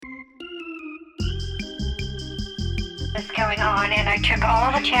was going on, and I took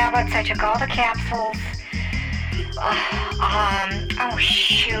all the tablets, I took all the capsules. Oh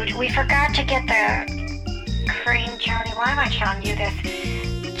shoot, we forgot to get the cream, Jody. Why am I telling you this?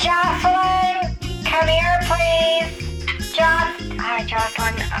 Jocelyn, come here, please. Hi,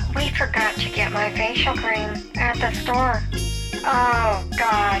 Jocelyn. We forgot to get my facial cream at the store. Oh,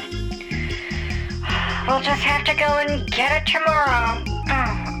 God. We'll just have to go and get it tomorrow.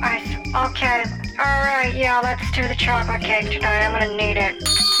 Okay. Alright, yeah, let's do the chocolate cake tonight. I'm gonna need it.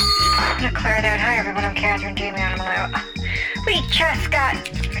 I'm gonna clear that. Hi, everyone. I'm Catherine Damiano. We just got...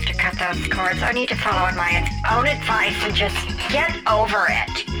 I have to cut those cords. I need to follow my own advice and just get over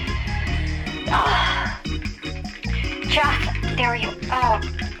it. There you... Oh,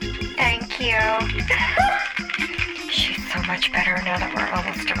 thank you. She's so much better now that we're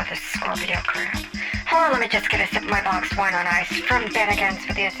almost done with this Scorpio crap. Hold on, let me just get a sip of my box wine on ice from Bennigan's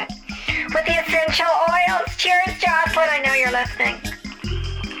with the essential oils. Cheers, Jocelyn. I know you're listening.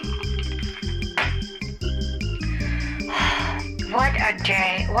 What a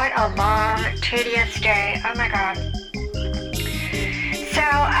day. What a long, tedious day. Oh, my God. So,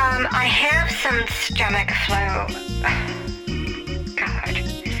 I have some stomach flu. God.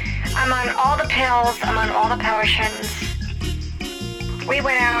 I'm on all the pills. I'm on all the potions. We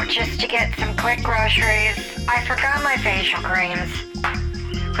went out just to get some quick groceries. I forgot my facial creams.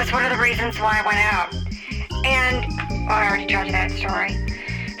 Was one of the reasons why I went out. And, I already told you that story.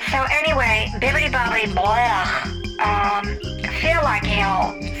 So anyway, bibbidi-bobbidi blah. Feel like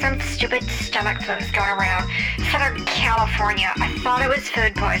hell. Some stupid stomach flu's going around. Southern California. I thought it was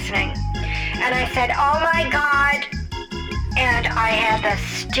food poisoning. And I said, oh my God. And I had the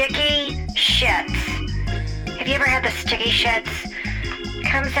sticky shits. Have you ever had the sticky shits? It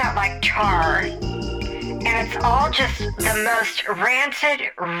comes out like tar. And it's all just the most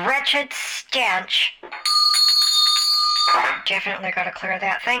rancid, wretched stench. Definitely gotta clear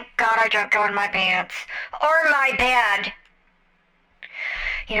that. Thank God I don't go in my pants. Or my bed.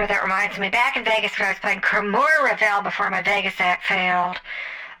 You know, that reminds me, back in Vegas when I was playing Cremora Revel before my Vegas act failed,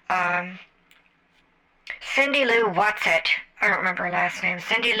 Cindy Lou What's-It, I don't remember her last name,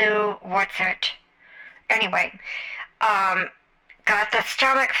 Cindy Lou What's-It, anyway, got the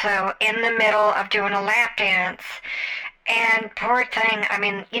stomach flu in the middle of doing a lap dance, and poor thing, I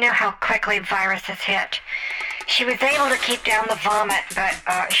mean, you know how quickly viruses hit. She was able to keep down the vomit, but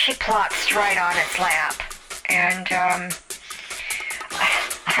she plopped right on its lap, and,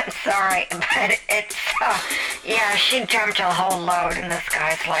 I'm sorry, but it's, yeah, she dumped a whole load in this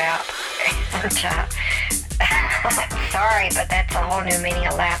guy's lap. And, sorry, but that's a whole new meaning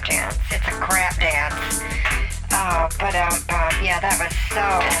of lap dance. It's a crap dance. Yeah, that was so,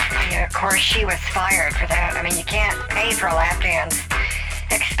 yeah, of course she was fired for that. I mean, you can't pay for a lap dance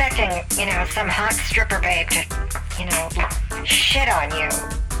expecting, you know, some hot stripper babe to, you know, shit on you.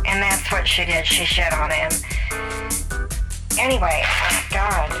 And that's what she did. She shit on him. Anyway, oh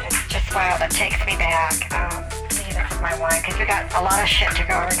God, it's just wow, that takes me back. See, this is my wine, because we got a lot of shit to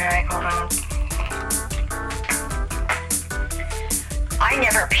go tonight. Hold on. I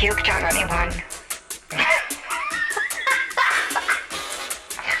never puked on anyone.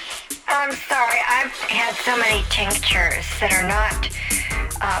 I'm sorry, I've had so many tinctures that are not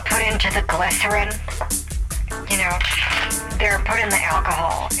put into the glycerin. You know, they're put in the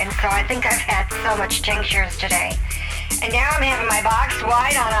alcohol. And so I think I've had so much tinctures today. And now I'm having my box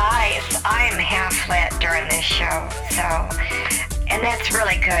wine on ice. I am half lit during this show, so, and that's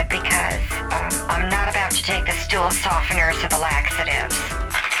really good because I'm not about to take the stool softeners or the laxatives.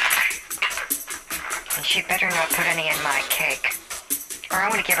 And she better not put any in my cake, or I'm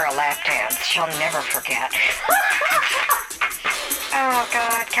gonna give her a lap dance. She'll never forget. Oh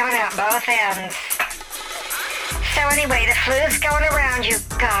God, coming out both ends. So anyway, the flu's going around, you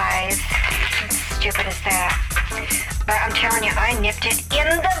guys. How stupid is that? But I'm telling you, I nipped it in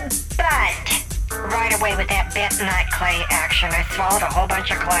the bud right away with that bentonite clay action. I swallowed a whole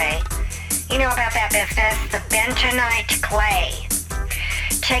bunch of clay. You know about that business? The bentonite clay.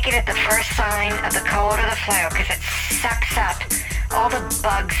 Take it at the first sign of the cold or the flu because it sucks up all the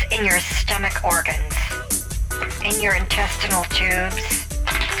bugs in your stomach organs, in your intestinal tubes.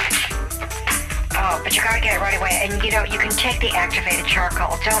 Oh, but you gotta get it right away. And you know, you can take the activated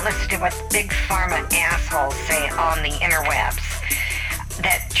charcoal. Don't listen to what big pharma assholes say on the interwebs.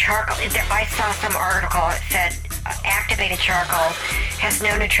 That charcoal, I saw some article that said activated charcoal has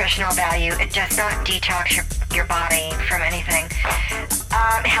no nutritional value. It does not detox your body from anything.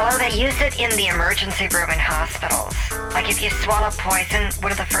 Hello, they use it in the emergency room in hospitals. Like if you swallow poison,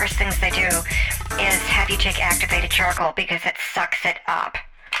 one of the first things they do is have you take activated charcoal because it sucks it up.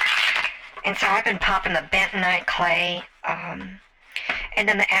 And so I've been popping the bentonite clay, and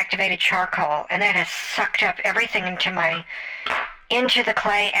then the activated charcoal, and that has sucked up everything into the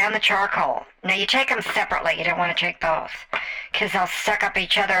clay and the charcoal. Now you take them separately. You don't want to take both, because they'll suck up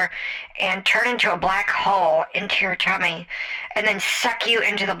each other and turn into a black hole into your tummy, and then suck you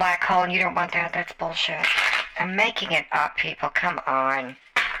into the black hole, and you don't want that. That's bullshit. I'm making it up, people. Come on.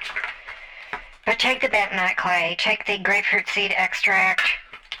 But take the bentonite clay, take the grapefruit seed extract.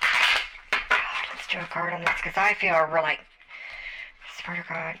 God, let's do a card on this, because I feel really... Swear to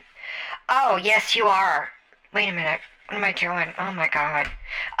God. Oh, yes, you are. Wait a minute. What am I doing? Oh, my God.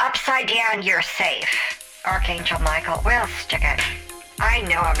 Upside down, you're safe. Archangel Michael. Well, stick it. I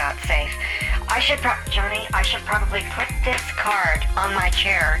know I'm not safe. Johnny, I should probably put this card on my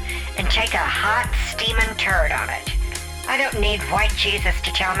chair and take a hot, steaming turd on it. I don't need white Jesus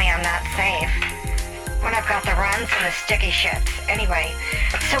to tell me I'm not safe when I've got the runs and the sticky shits. Anyway,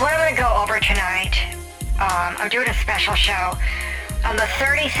 so what I'm going to go over tonight, I'm doing a special show on the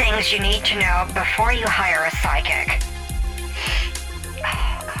 30 things you need to know before you hire a psychic.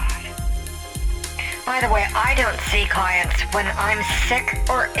 Oh, God. By the way, I don't see clients when I'm sick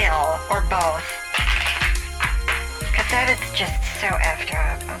or ill or both. Because that is just so effed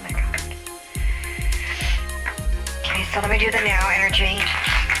up. Oh, my God. Okay, so let me do the now energy.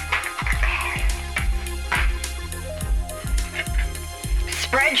 God.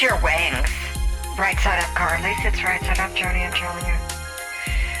 Spread your wings. Right side up card. At least it's right side up, Joni, I'm telling you.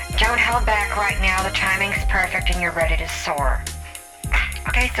 Don't hold back right now. The timing's perfect and you're ready to soar.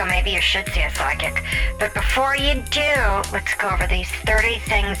 Okay, so maybe you should see a psychic. But before you do, let's go over these 30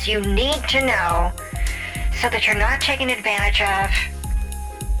 things you need to know so that you're not taken advantage of,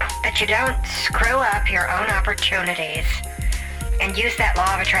 that you don't screw up your own opportunities and use that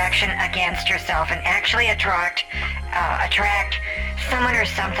law of attraction against yourself and actually attract someone or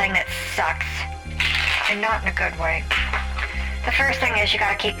something that sucks, and not in a good way. The first thing is you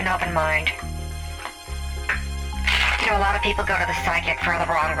gotta keep an open mind. You know, a lot of people go to the psychic for the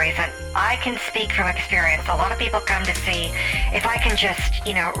wrong reason. I can speak from experience. A lot of people come to see if I can just,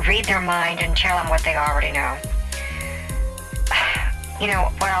 read their mind and tell them what they already know.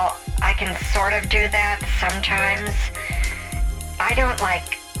 Well, I can sort of do that sometimes. I don't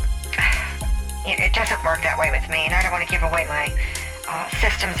it doesn't work that way with me, and I don't want to give away my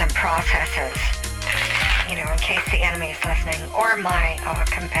systems and processes, in case the enemy is listening, or my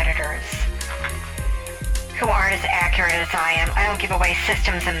competitors who aren't as accurate as I am. I don't give away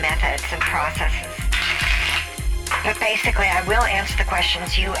systems and methods and processes. But basically, I will answer the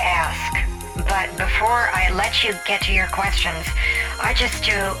questions you ask. But before I let you get to your questions, I just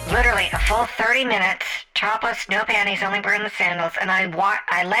do literally a full 30 minutes, topless, no panties, only wearing the sandals, and I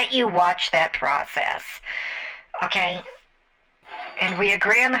let you watch that process. Okay? And we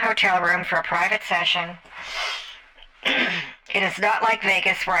agree on the hotel room for a private session. It is not like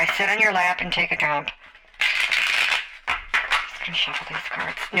Vegas where I sit on your lap and take a dump. Just gonna shuffle these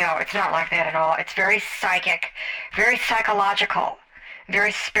cards. No, it's not like that at all. It's very psychic, very psychological,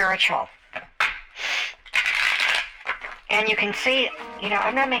 very spiritual. And you can see,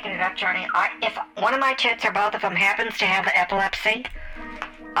 I'm not making it up, Johnny. If one of my tits or both of them happens to have the epilepsy,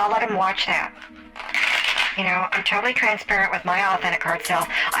 I'll let them watch that. I'm totally transparent with my authentic card self.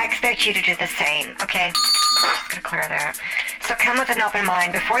 I expect you to do the same, okay? I'm just going to clear that. So come with an open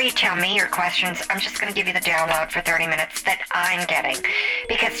mind. Before you tell me your questions, I'm just going to give you the download for 30 minutes that I'm getting.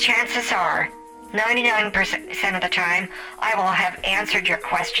 Because chances are, 99% of the time, I will have answered your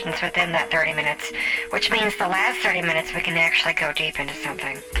questions within that 30 minutes, which means the last 30 minutes we can actually go deep into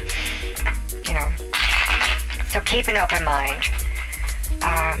something. So keep an open mind.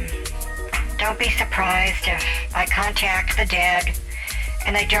 Don't be surprised if I contact the dead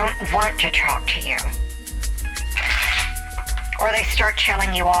and they don't want to talk to you. Or they start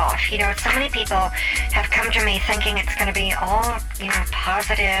chilling you off. So many people have come to me thinking it's going to be all,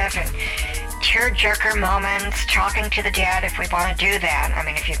 positive and tear-jerker moments, talking to the dead if we want to do that. I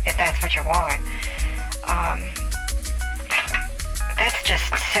mean, if that's what you want. That's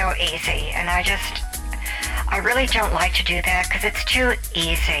just so easy. And I really don't like to do that because it's too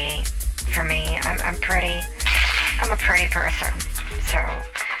easy for me. I'm a pretty person. So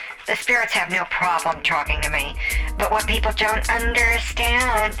the spirits have no problem talking to me. But what people don't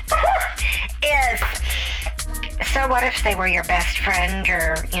understand is, so what if they were your best friend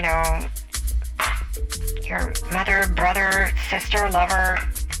or, your mother, brother, sister, lover,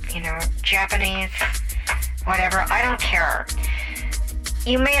 Japanese, whatever, I don't care.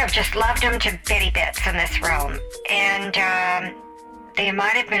 You may have just loved them to bitty bits in this realm, and they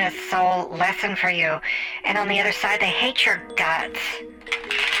might have been a soul lesson for you, and on the other side, they hate your guts.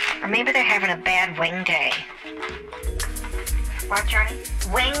 Or maybe they're having a bad wing day. What, Johnny?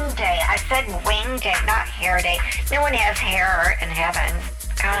 Wing day. I said wing day, not hair day. No one has hair in heaven.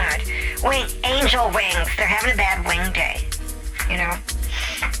 God. Angel wings. They're having a bad wing day. You know?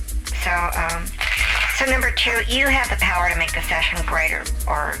 So number 2, you have the power to make the session great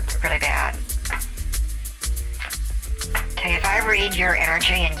or really bad. Okay, if I read your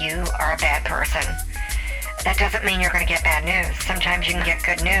energy and you are a bad person, that doesn't mean you're going to get bad news. Sometimes you can get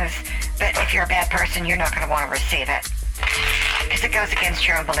good news, but if you're a bad person, you're not going to want to receive it. Because it goes against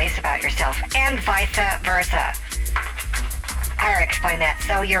your own beliefs about yourself, and vice versa. I already explained that.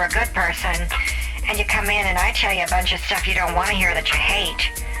 So you're a good person, and you come in and I tell you a bunch of stuff you don't want to hear that you hate.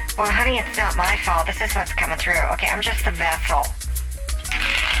 Well, honey, it's not my fault. This is what's coming through. Okay, I'm just the vessel.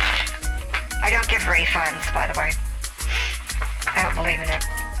 I don't give refunds, by the way. I don't believe in it.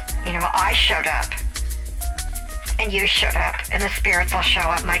 You know, I showed up. And you showed up. And the spirits will show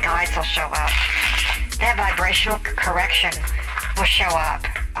up. My guides will show up. That vibrational correction will show up.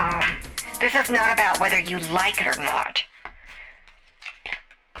 This is not about whether you like it or not.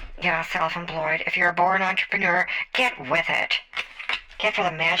 Yeah, self-employed. If you're a born entrepreneur, get with it. Get for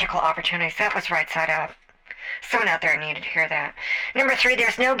the magical opportunities. That was right side up. Someone out there needed to hear that. Number 3,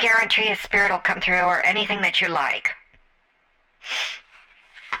 there's no guarantee a spirit will come through or anything that you like.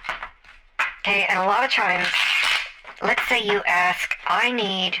 Okay, and a lot of times, let's say you ask, I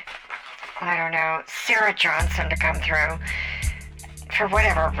need, I don't know, Sarah Johnson to come through for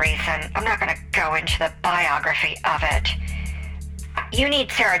whatever reason. I'm not going to go into the biography of it. You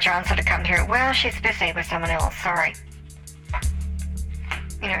need Sarah Johnson to come through. Well, she's busy with someone else. Sorry.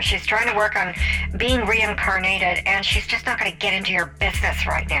 You know, she's trying to work on being reincarnated, and she's just not going to get into your business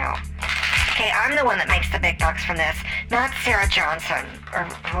right now. Okay, I'm the one that makes the big bucks from this, not Sarah Johnson, or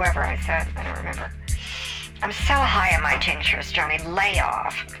whoever I said. I don't remember. I'm so high on my tinctures, Johnny. Lay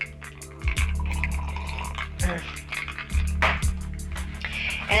off.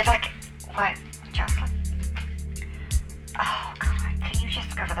 And if what, Jocelyn? Oh, God, can you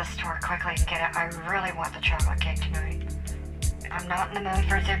just go to the store quickly and get it? I really want the chocolate cake tonight. I'm not in the mood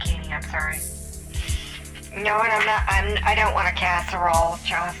for zucchini, I'm sorry. No, and I don't want a casserole,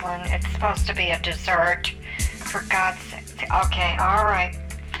 Jocelyn. It's supposed to be a dessert. For God's sake. Okay, alright.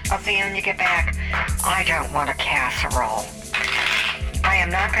 I'll see you when you get back. I don't want a casserole. I am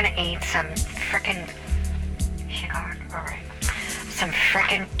not going to eat some frickin'... Alright. Some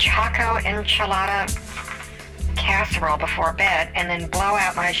frickin' Choco enchilada casserole before bed and then blow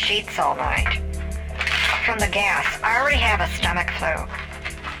out my sheets all night. From the gas. I already have a stomach flu.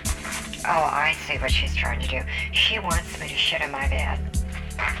 Oh, I see what she's trying to do. She wants me to shit in my bed.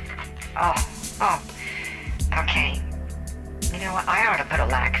 Oh. Okay. You know what? I ought to put a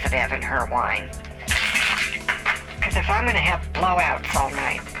laxative in her wine. Because if I'm going to have blowouts all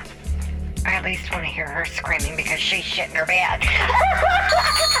night, I at least want to hear her screaming because she's shit in her bed.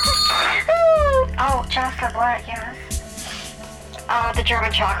 Oh, Jocelyn, what? Yes. The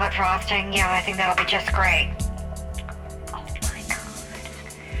German chocolate frosting. Yeah, I think that'll be just great. Oh my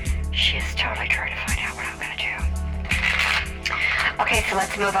God. She is totally trying to find out what I'm going to do. Okay, so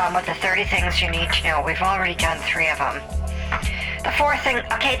let's move on with the 30 things you need to know. We've already done 3 of them. The 4th thing,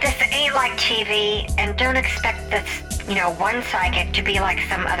 okay, this ain't like TV, and don't expect this, one psychic to be like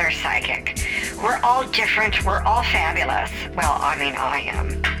some other psychic. We're all different. We're all fabulous. Well, I mean, I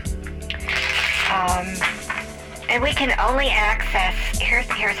am. And we can only access,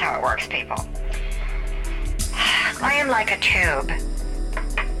 here's how it works, people. I am like a tube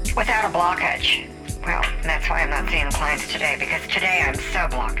without a blockage. Well, that's why I'm not seeing clients today, because today I'm so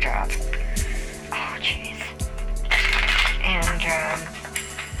blocked up. Oh, jeez. And,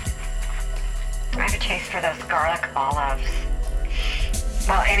 I have a taste for those garlic olives.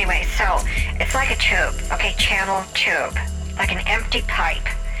 Well, anyway, so, it's like a tube, okay, channel tube, like an empty pipe.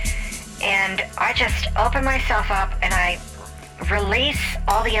 And I just open myself up and I release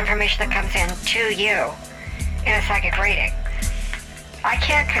all the information that comes in to you in a psychic reading. I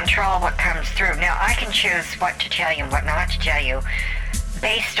can't control what comes through. Now, I can choose what to tell you and what not to tell you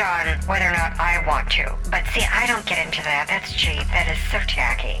based on whether or not I want to. But see, I don't get into that. That's cheap. That is so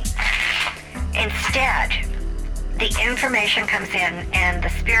tacky. Instead, the information comes in and the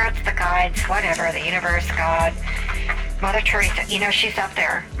spirits, the guides, whatever, the universe, God, Mother Teresa, she's up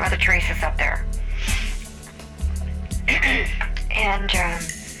there. Mother Teresa's up there. And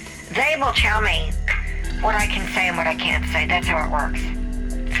they will tell me what I can say and what I can't say. That's how it works.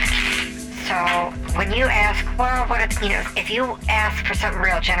 So when you ask, well, if you ask for something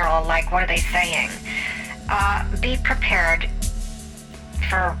real general, like what are they saying, be prepared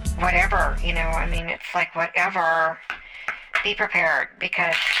for whatever, it's like whatever. Be prepared,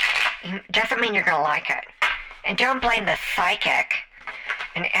 because Doesn't mean you're gonna like it. And don't blame the psychic.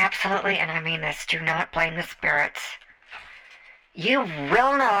 And absolutely, and I mean this, do not blame the spirits. You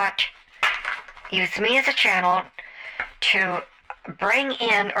will not use me as a channel to bring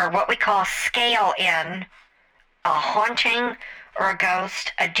in, or what we call scale in, a haunting or a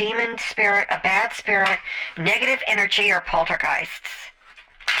ghost, a demon spirit, a bad spirit, negative energy, or poltergeists.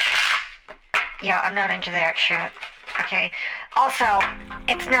 Yeah, I'm not into that shit. Okay? Also,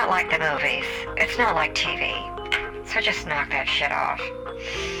 it's not like the movies. It's not like TV. So just knock that shit off.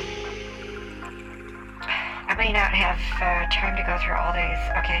 I may not have time to go through all these.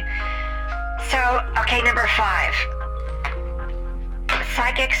 Okay. So, okay, number 5.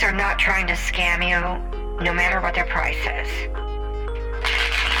 Psychics are not trying to scam you, no matter what their price is.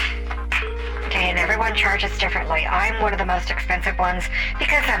 Okay, and everyone charges differently. I'm one of the most expensive ones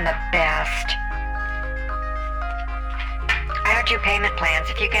because I'm the best. I don't do payment plans.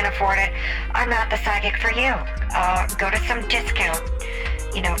 If you can afford it, I'm not the psychic for you. Go to some discount,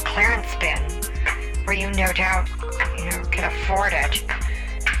 clearance bin, where you no doubt, can afford it.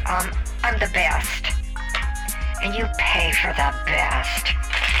 I'm the best. And you pay for the best.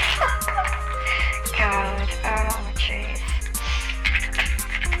 God, oh jeez.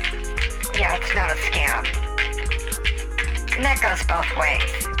 Yeah, it's not a scam. And that goes both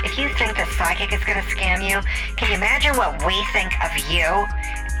ways. If you think the psychic is gonna scam you, can you imagine what we think of you?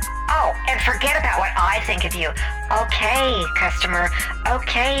 Oh, and forget about what I think of you. Okay, customer.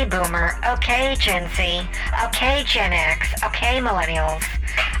 Okay, boomer. Okay, Gen Z. Okay, Gen X. Okay, millennials.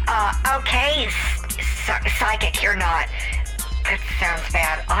 Okay, psychic, you're not. That sounds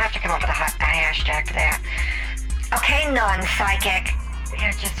bad. I'll have to come up with a hashtag for that. Okay, non-psychic.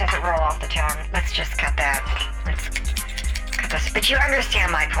 It just doesn't roll off the tongue. Let's just cut that. Let's cut this. But you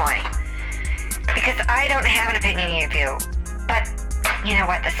understand my point. Because I don't have an opinion of you. But, you know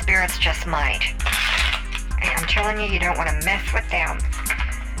what? The spirits just might. And I'm telling you, you don't want to mess with them.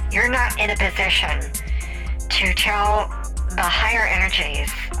 You're not in a position to tell the higher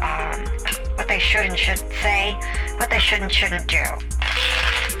energies what they should and shouldn't say, what they should and shouldn't do.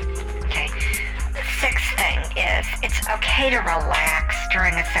 Okay. The 6th thing is, it's okay to relax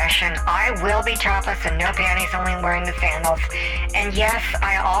during a session. I will be topless and no panties, only wearing the sandals. And yes,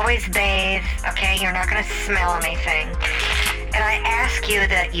 I always bathe. Okay, you're not going to smell anything. And I ask you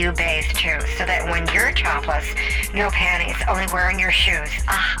that you bathe too, so that when you're topless, no panties, only wearing your shoes.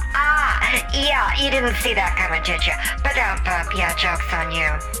 Yeah, you didn't see that coming, did you? But yeah, joke's on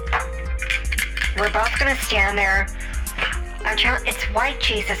you. We're both gonna stand there. It's white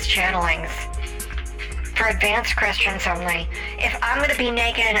Jesus channelings. For advanced Christians only. If I'm gonna be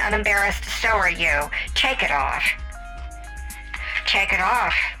naked and unembarrassed, so are you. Take it off. Take it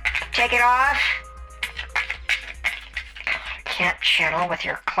off. Take it off. Can't channel with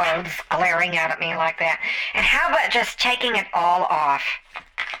your clothes glaring out at me like that. And how about just taking it all off?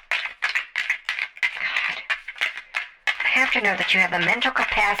 God. I have to know that you have the mental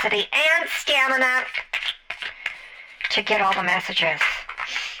capacity and stamina to get all the messages.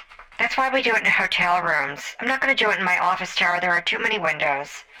 That's why we do it in hotel rooms. I'm not going to do it in my office tower. There are too many windows.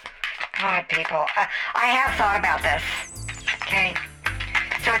 God, people. I have thought about this. Okay?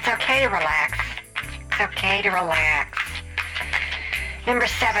 So it's okay to relax. It's okay to relax. Number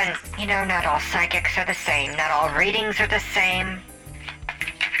 7, not all psychics are the same. Not all readings are the same.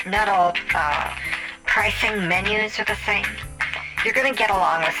 Not all pricing menus are the same. You're going to get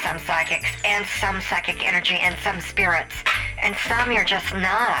along with some psychics and some psychic energy and some spirits. And some you're just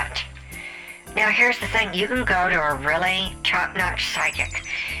not. Now here's the thing. You can go to a really top-notch psychic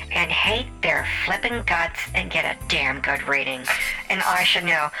and hate their flipping guts and get a damn good reading. And I should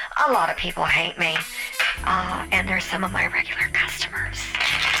know, a lot of people hate me. And they're some of my regular customers.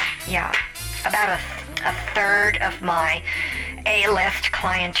 Yeah, about a third of my A-list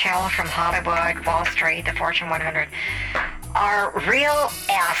clientele from Hollywood, Wall Street, the Fortune 100 are real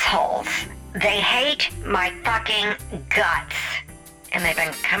assholes. They hate my fucking guts. And they've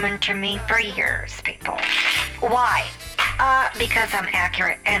been coming to me for years, people. Why? Because I'm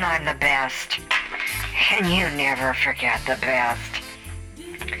accurate and I'm the best. And you never forget the best.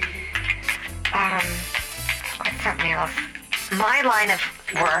 What's something else? My line of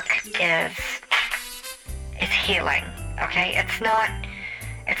work is healing. Okay? It's not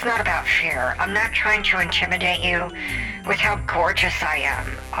about fear. I'm not trying to intimidate you with how gorgeous I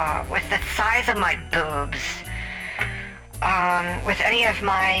am, with the size of my boobs, with any of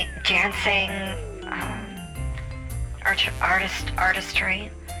my dancing,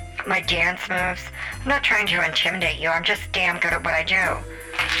 artistry, my dance moves. I'm not trying to intimidate you. I'm just damn good at what I do.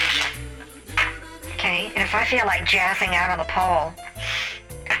 Okay? And if I feel like jazzing out on the pole,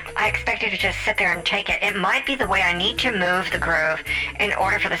 I expect you to just sit there and take it. It might be the way I need to move the groove in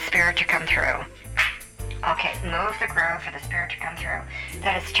order for the spirit to come through. Okay, move the groove for the spirit to come through.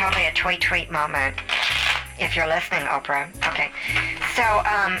 That is totally a tweet moment. If you're listening, Oprah. Okay. So,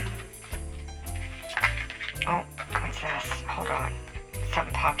 oh, what's this? Hold on.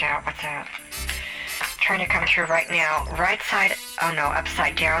 Something popped out. What's that? Trying to come through right now. Right side, oh no,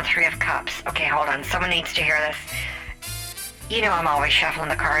 upside down, 3 of Cups. Okay, hold on. Someone needs to hear this. You know I'm always shuffling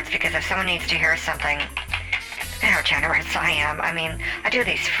the cards because if someone needs to hear something, how generous I am. I mean, I do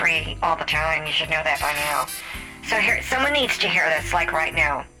these free all the time. You should know that by now. So here, someone needs to hear this, like right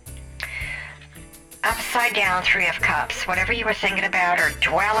now. Upside down, 3 of Cups. Whatever you were thinking about or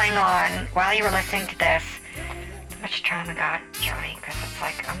dwelling on while you were listening to this. How much time I got, Johnny? Because it's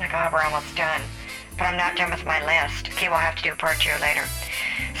like, oh my God, we're almost done. But I'm not done with my list. Okay, we'll have to do part 2 later.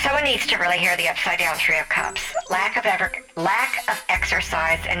 Someone needs to really hear the upside down 3 of Cups. Lack of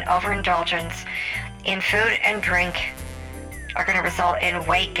exercise and overindulgence in food and drink are going to result in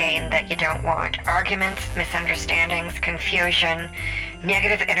weight gain that you don't want. Arguments, misunderstandings, confusion,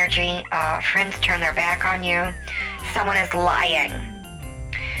 negative energy. Friends turn their back on you. Someone is lying.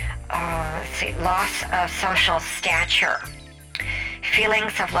 Let's see. Loss of social stature.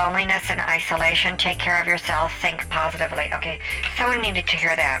 Feelings of loneliness and isolation. Take care of yourself. Think positively. Okay, someone needed to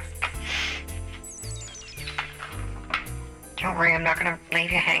hear that. Don't worry, I'm not going to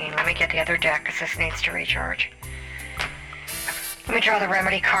leave you hanging. Let me get the other deck because this needs to recharge. Let me draw the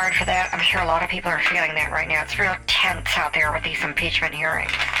remedy card for that. I'm sure a lot of people are feeling that right now. It's real tense out there with these impeachment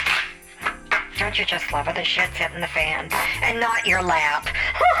hearings. Don't you just love it? The shit's hitting the fan. And not your lap.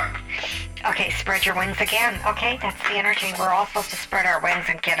 Okay, spread your wings again. Okay, that's the energy. We're all supposed to spread our wings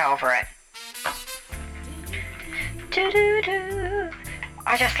and get over it. Do-do-do.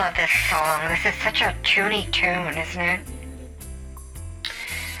 I just love this song. This is such a tuney tune, isn't it?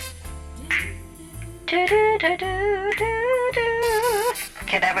 Do-do-do-do-do-do.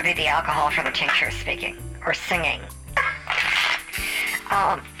 Okay, that would be the alcohol from the tincture speaking, or singing.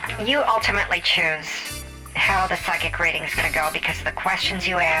 You ultimately choose how the psychic reading is going to go because of the questions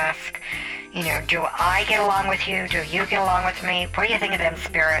you ask. You know, do I get along with you? Do you get along with me? What do you think of them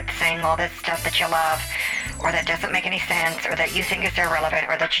spirits saying all this stuff that you love, or that doesn't make any sense, or that you think is irrelevant,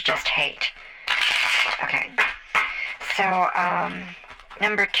 or that you just hate? Okay. So,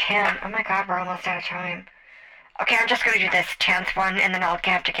 number 10. Oh my God, we're almost out of time. Okay, I'm just going to do this 10th one, and then I'll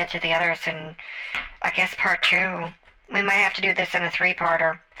have to get to the others in, I guess, part 2. We might have to do this in a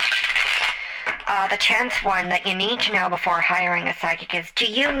 3-parter. The 10th one that you need to know before hiring a psychic is, do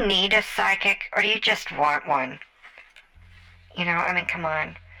you need a psychic, or do you just want one? You know, I mean, come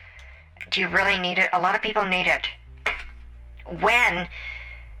on. Do you really need it? A lot of people need it. When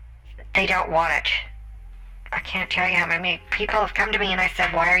they don't want it. I can't tell you how many people have come to me and I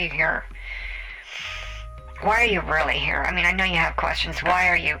said, why are you here? Why are you really here? I mean, I know you have questions. Why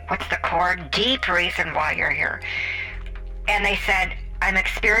are you? What's the core, deep reason why you're here? And they said, I'm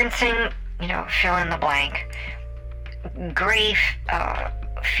experiencing, you know, fill in the blank. Grief,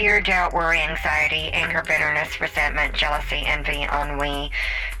 fear, doubt, worry, anxiety, anger, bitterness, resentment, jealousy, envy, ennui,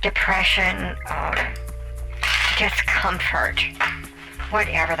 depression, discomfort,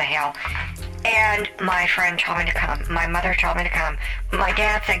 whatever the hell. And my friend told me to come. My mother told me to come. My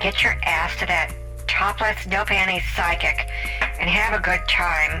dad said, get your ass to that topless, no panties psychic and have a good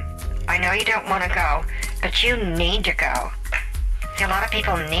time. I know you don't want to go, but you need to go. See, a lot of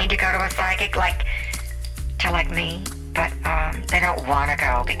people need to go to a psychic, like me, but they don't want to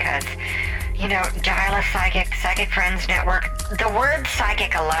go because, you know, dial a psychic, Psychic Friends Network. The word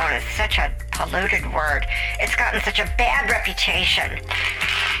psychic alone is such a polluted word. It's gotten such a bad reputation.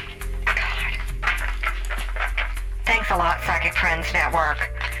 God. Thanks a lot, Psychic Friends Network.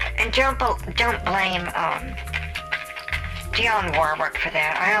 And don't blame Dionne Warwick for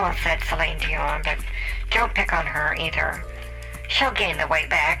that. I almost said Celine Dion, but don't pick on her either. She'll gain the weight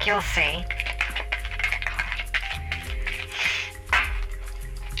back, you'll see.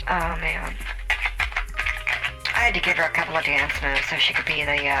 Oh, man. I had to give her a couple of dance moves so she could be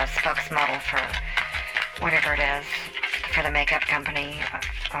the spokesmodel for whatever it is, for the makeup company.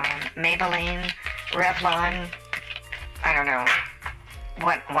 Maybelline, Revlon, I don't know.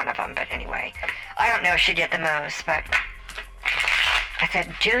 One of them, but anyway. I don't know if she did the moves, but I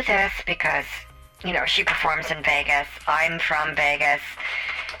said, do this because, you know, she performs in Vegas. I'm from Vegas.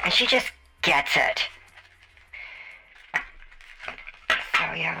 And she just gets it.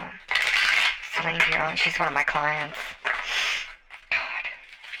 So, yeah. Celine Dion, she's one of my clients. God.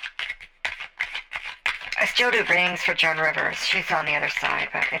 I still do readings for Joan Rivers. She's on the other side,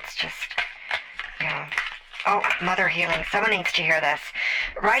 but it's just, you know. Oh, mother healing. Someone needs to hear this.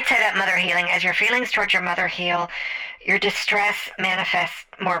 Right side up, mother healing. As your feelings towards your mother heal, your distress manifests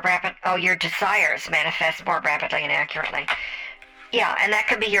more rapid. Oh, your desires manifest more rapidly and accurately. Yeah, and that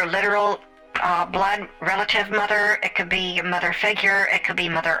could be your literal blood relative mother. It could be your mother figure. It could be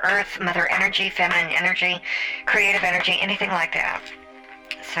Mother Earth, mother energy, feminine energy, creative energy, anything like that.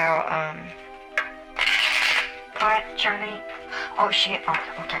 So, what, Johnny? Oh, okay, all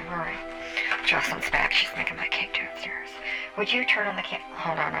right. Jocelyn's back. She's making my cake downstairs. Would you turn on the cake?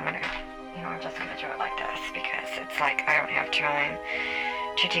 Hold on, I'm just gonna do it like this because it's like I don't have time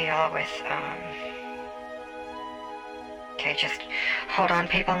to deal with, Okay, just hold on,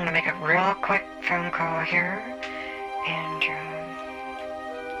 people. I'm gonna make a real quick phone call here. And,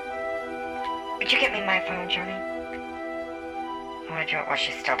 would you get me my phone, Johnny? I wanna do it while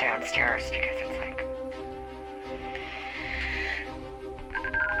she's still downstairs because it's like...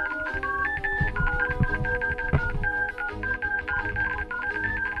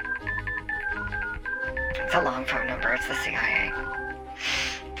 It's a long phone number. It's the CIA.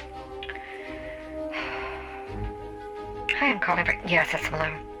 Hi, I'm calling for... Yes, it's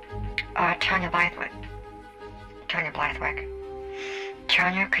Malone. Tanya Blythewick.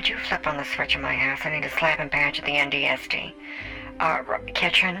 Tanya, could you flip on the switch in my house? I need a slab and patch at the NDSD.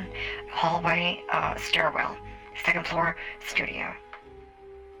 Kitchen, hallway, stairwell, second floor, studio.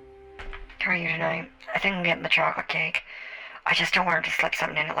 How are you tonight? I think I'm getting the chocolate cake. I just don't want her to slip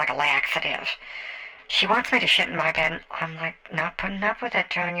something in it like a laxative. She wants me to shit in my bed. I'm like, not putting up with it,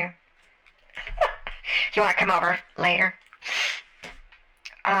 Tanya. You want to come over later?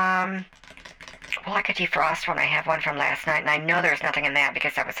 Well, I could defrost one. I have one from last night, and I know there's nothing in that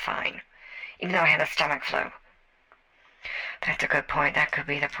because I was fine, even though I had a stomach flu. That's a good point. That could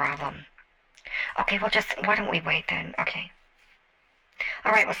be the problem. Okay, well, why don't we wait then? Okay.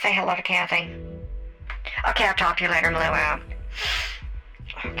 All right, well, say hello to Kathy. Okay, I'll talk to you later, Malou out.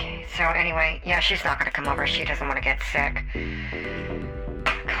 Okay, so anyway, yeah, she's not going to come over. She doesn't want to get sick.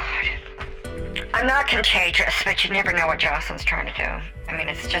 God. I'm not contagious, but you never know what Jocelyn's trying to do. I mean,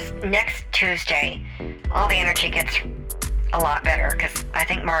 it's just next Tuesday, all the energy gets a lot better, because I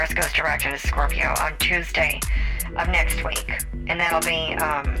think Mars goes direct into Scorpio on Tuesday of next week. And that'll be,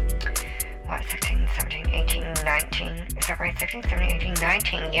 16, 17, 18, 19. Is that right? 16, 17, 18,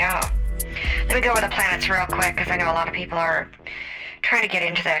 19, yeah. Let me go over the planets real quick, because I know a lot of people are trying to get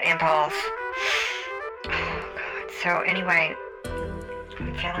into that impulse. Oh, God. So, anyway,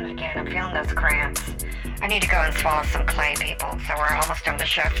 I'm feeling it again. I'm feeling those cramps. I need to go and swallow some clay, people, so we're almost done the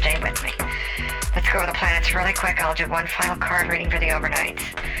show. Stay with me. Let's go over the planets really quick. I'll do one final card reading for the overnights.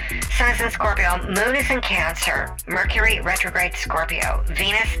 Sun is in Scorpio. Moon is in Cancer. Mercury, retrograde Scorpio.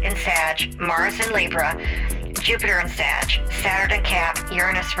 Venus in Sag. Mars in Libra. Jupiter in Sag. Saturn in Cap.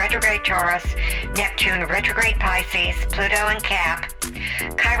 Uranus, retrograde Taurus. Neptune, retrograde Pisces. Pluto in Cap.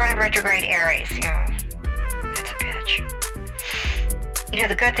 Chiron, retrograde Aries. That's a bitch. You know,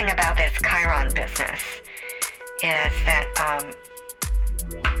 the good thing about this Chiron business is that,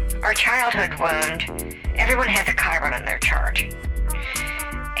 our childhood wound, everyone has a Chiron in their chart.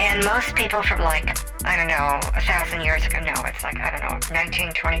 And most people from 1,000 years ago, no, it's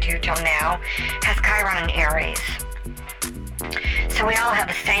 1922 till now, has Chiron in Aries. So we all have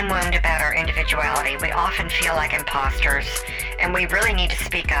the same wound about our individuality. We often feel like imposters, and we really need to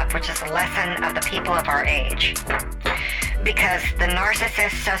speak up, which is a lesson of the people of our age. Because the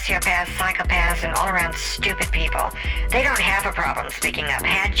narcissists, sociopaths, psychopaths, and all-around stupid people, they don't have a problem speaking up.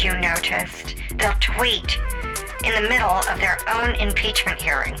 Had you noticed? They'll tweet in the middle of their own impeachment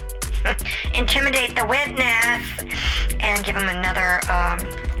hearing. Intimidate the witness and give them another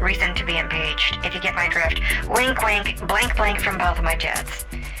reason to be impeached, if you get my drift. Wink, wink, blank, blank from both of my jets.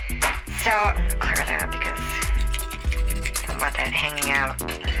 So, clear that because I don't want that hanging out.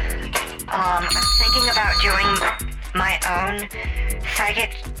 I'm thinking about doing my own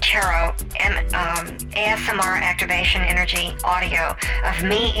psychic tarot ASMR activation energy audio of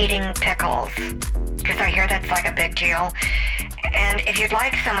me eating pickles, because I hear that's like a big deal. And if you'd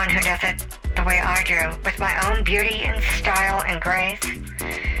like someone who does it the way I do, with my own beauty and style and grace,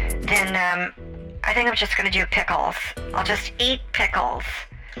 then I think I'm just going to do pickles. I'll just eat pickles.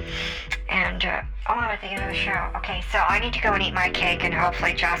 And, I'm at the end of the show. Okay, so I need to go and eat my cake, and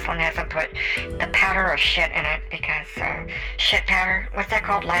hopefully Jocelyn hasn't put the powder of shit in it, because, shit powder, what's that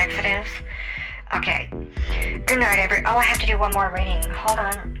called, laxatives? Okay, good night, I have to do one more reading. Hold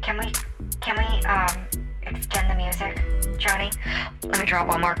on, can we, extend the music, Johnny? Let me draw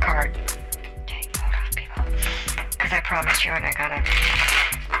one more card. Okay, hold on, people, because I promised you, and I got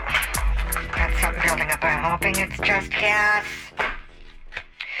something building up. I'm hoping it's just gas.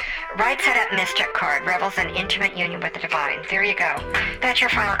 Right side up mystic card. Revels in intimate union with the divine. There you go. That's your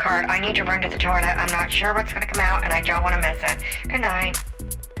final card. I need to run to the toilet. I'm not sure what's going to come out, and I don't want to miss it. Good night.